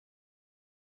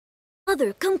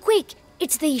Mother, come quick!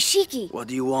 It's the Ishiki! What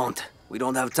do you want? We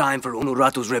don't have time for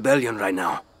Unuratu's rebellion right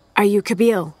now. Are you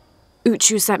Kabil?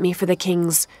 Uchu sent me for the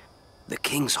king's... The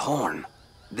king's horn?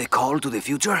 The call to the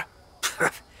future?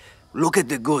 Look at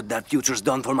the good that future's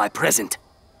done for my present.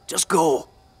 Just go.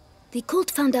 The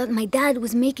cult found out my dad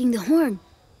was making the horn.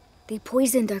 They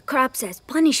poisoned our crops as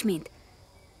punishment.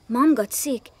 Mom got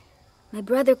sick. My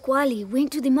brother Kwali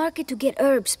went to the market to get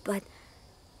herbs, but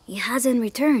he hasn't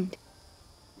returned.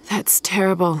 That's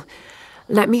terrible.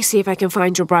 Let me see if I can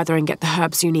find your brother and get the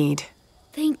herbs you need.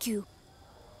 Thank you.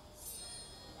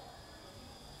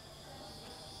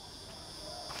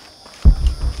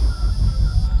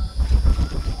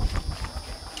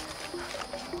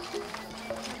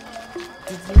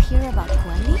 Did you hear about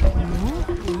Kwali?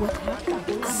 No? What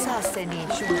happened?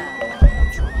 Assassination.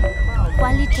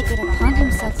 Kwali took it upon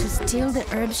himself to steal the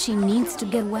herbs she needs to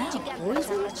get well.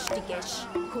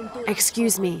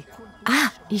 Excuse me.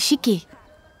 Ah, Ishiki.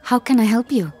 How can I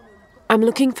help you? I'm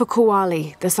looking for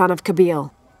Kuali, the son of Kabil.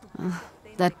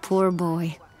 That poor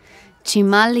boy.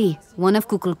 Chimali, one of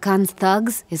Kukulkan's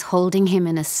thugs, is holding him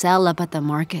in a cell up at the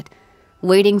market,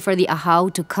 waiting for the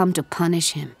Ahau to come to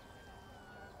punish him.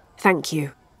 Thank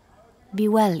you. Be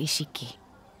well, Ishiki.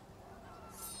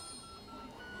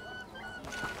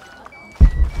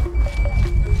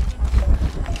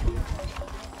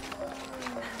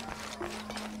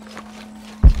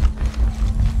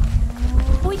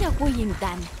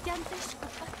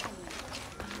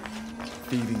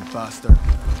 Thieving bastard.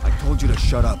 I told you to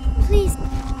shut up. Please.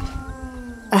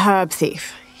 A herb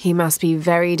thief. He must be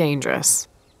very dangerous.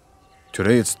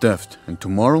 Today it's theft, and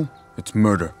tomorrow it's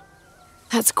murder.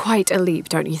 That's quite a leap,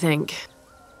 don't you think?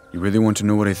 You really want to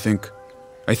know what I think?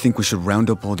 I think we should round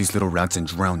up all these little rats and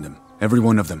drown them. Every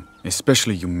one of them,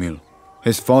 especially Yumil.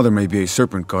 His father may be a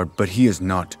serpent guard, but he is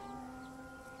not.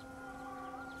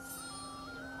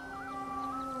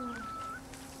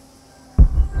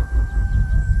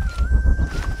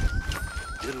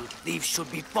 Little thieves should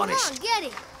be punished. Come on, get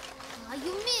it! Oh,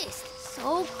 you missed.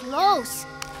 So close.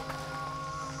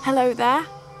 Hello there.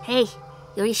 Hey,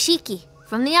 you're Ishiki.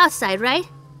 From the outside, right?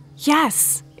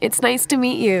 Yes, it's nice to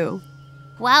meet you.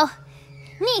 Well,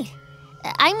 me.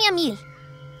 I'm Yamil.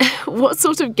 What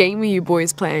sort of game are you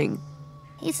boys playing?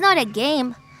 It's not a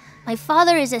game. My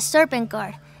father is a serpent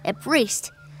guard, a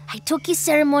priest. I took his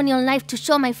ceremonial knife to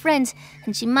show my friends,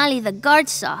 and Chimali the guard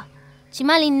saw.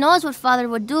 Chimali knows what father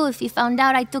would do if he found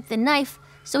out I took the knife,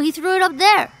 so he threw it up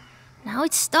there. Now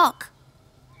it's stuck.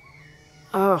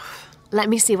 Oh, let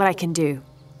me see what I can do.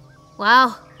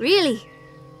 Wow, really?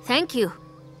 Thank you.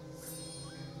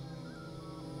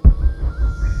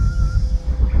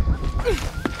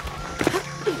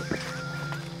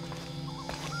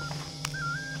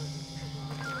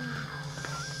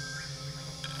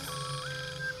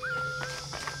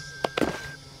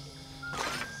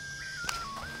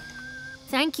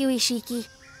 Thank you, Ishiki.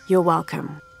 You're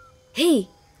welcome. Hey,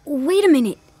 wait a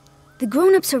minute. The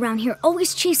grown-ups around here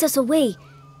always chase us away,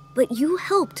 but you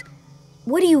helped.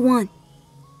 What do you want?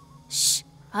 Shh,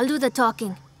 I'll do the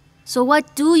talking. So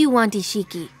what do you want,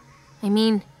 Ishiki? I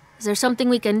mean, is there something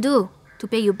we can do to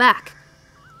pay you back?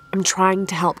 I'm trying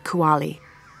to help Kuali.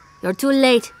 You're too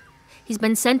late. He's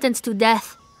been sentenced to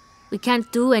death. We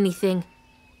can't do anything.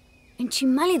 And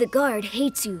Chimali the guard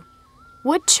hates you.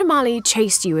 Would Chimali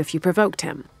chase you if you provoked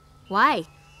him? Why?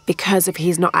 Because if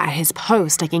he's not at his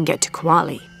post, I can get to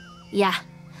Kuali. Yeah,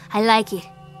 I like it.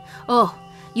 Oh,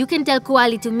 you can tell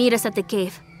Kuali to meet us at the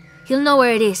cave. He'll know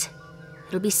where it is.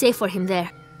 It'll be safe for him there.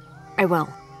 I will.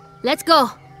 Let's go.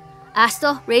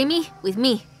 Asto, Raimi, with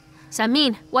me.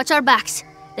 Samin, watch our backs.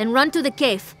 Then run to the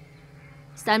cave.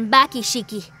 Stand back,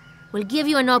 Ishiki. We'll give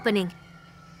you an opening.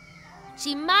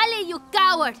 Chimali, you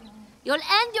coward! You'll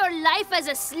end your life as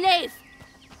a slave.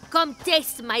 Come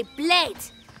taste my blade.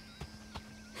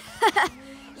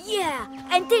 Yeah,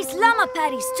 and taste llama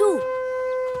patties too.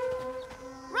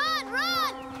 Run,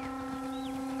 run!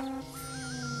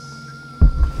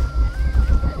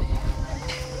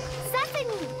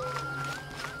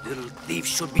 Little thieves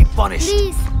should be punished.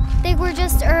 Please, they were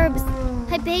just herbs.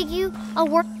 I beg you, I'll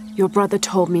work. Your brother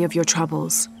told me of your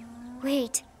troubles.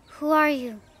 Wait, who are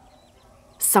you?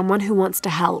 Someone who wants to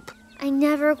help. I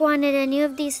never wanted any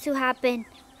of these to happen.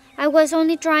 I was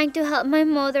only trying to help my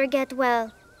mother get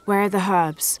well. Where are the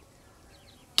herbs?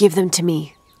 Give them to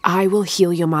me. I will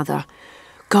heal your mother.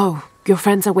 Go. Your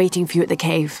friends are waiting for you at the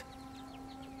cave.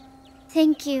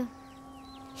 Thank you.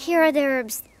 Here are the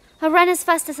herbs. I'll run as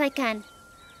fast as I can.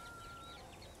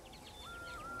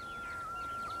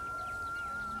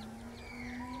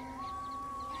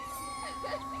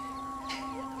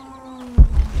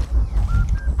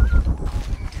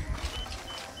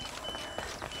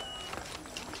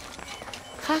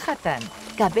 Hahatan,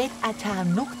 kabet acha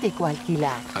nukte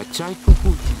kwalkila. Achay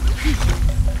puputi.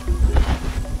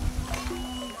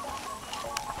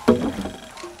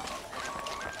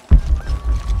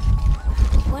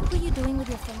 What were you doing with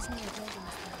your friends in your building?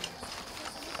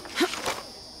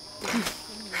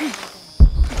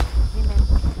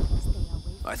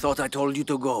 I thought I told you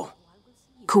to go.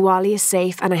 Kuali is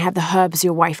safe, and I have the herbs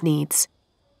your wife needs.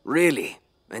 Really?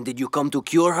 And did you come to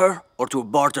cure her, or to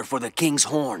barter for the king's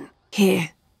horn?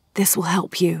 Here, this will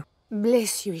help you.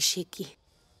 Bless you, Ishiki.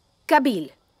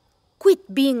 Kabil,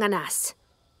 quit being an ass.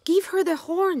 Give her the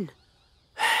horn.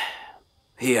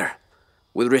 Here,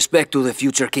 with respect to the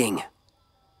future king.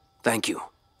 Thank you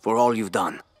for all you've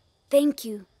done. Thank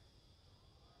you.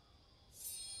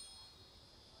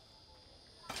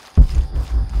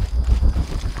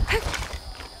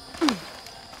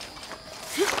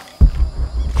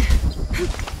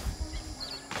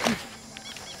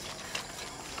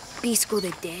 Pisco the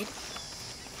dead?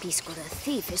 Pisco the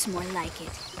thief is more like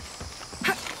it.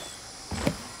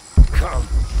 Come.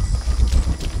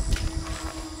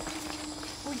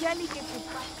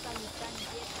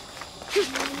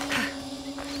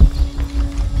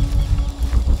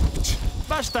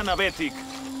 Basta na, Betik!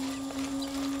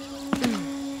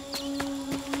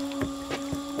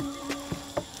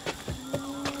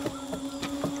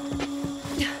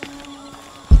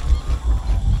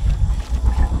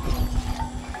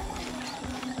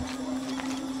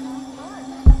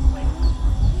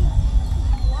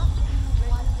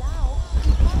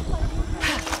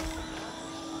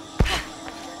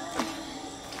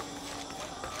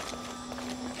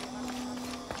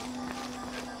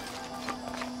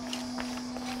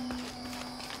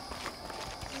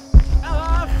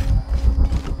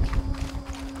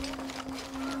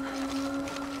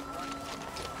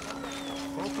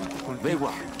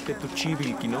 Bewa, te tu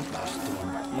chibil kino.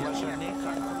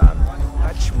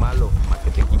 Ach malo,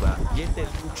 maketekiba. Yete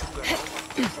el kuchuka.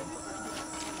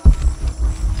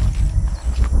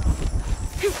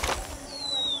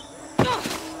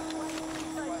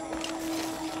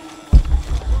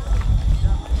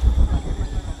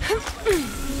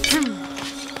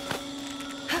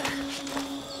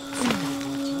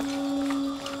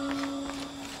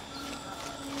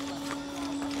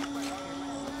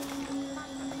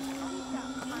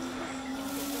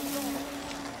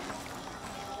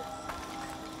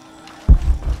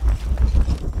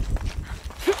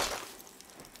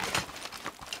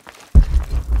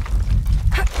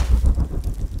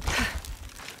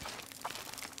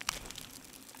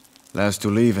 Last to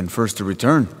leave and first to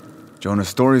return. Jonah's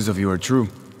stories of you are true.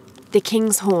 The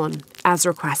king's horn, as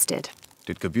requested.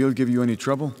 Did Kabil give you any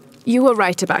trouble? You were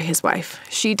right about his wife.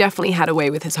 She definitely had a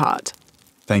way with his heart.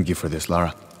 Thank you for this,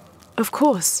 Lara. Of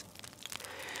course.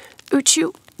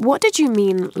 Uchu, what did you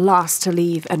mean last to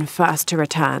leave and first to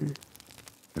return?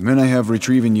 The men I have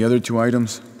retrieving the other 2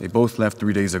 items, they both left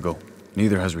 3 days ago.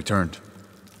 Neither has returned.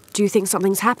 Do you think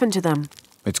something's happened to them?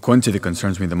 It's Quente that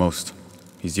concerns me the most.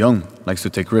 He's young, likes to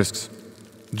take risks.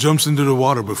 Jumps into the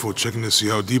water before checking to see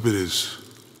how deep it is.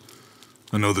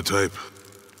 I know the type.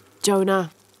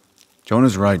 Jonah.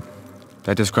 Jonah's right.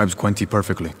 That describes Quente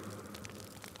perfectly.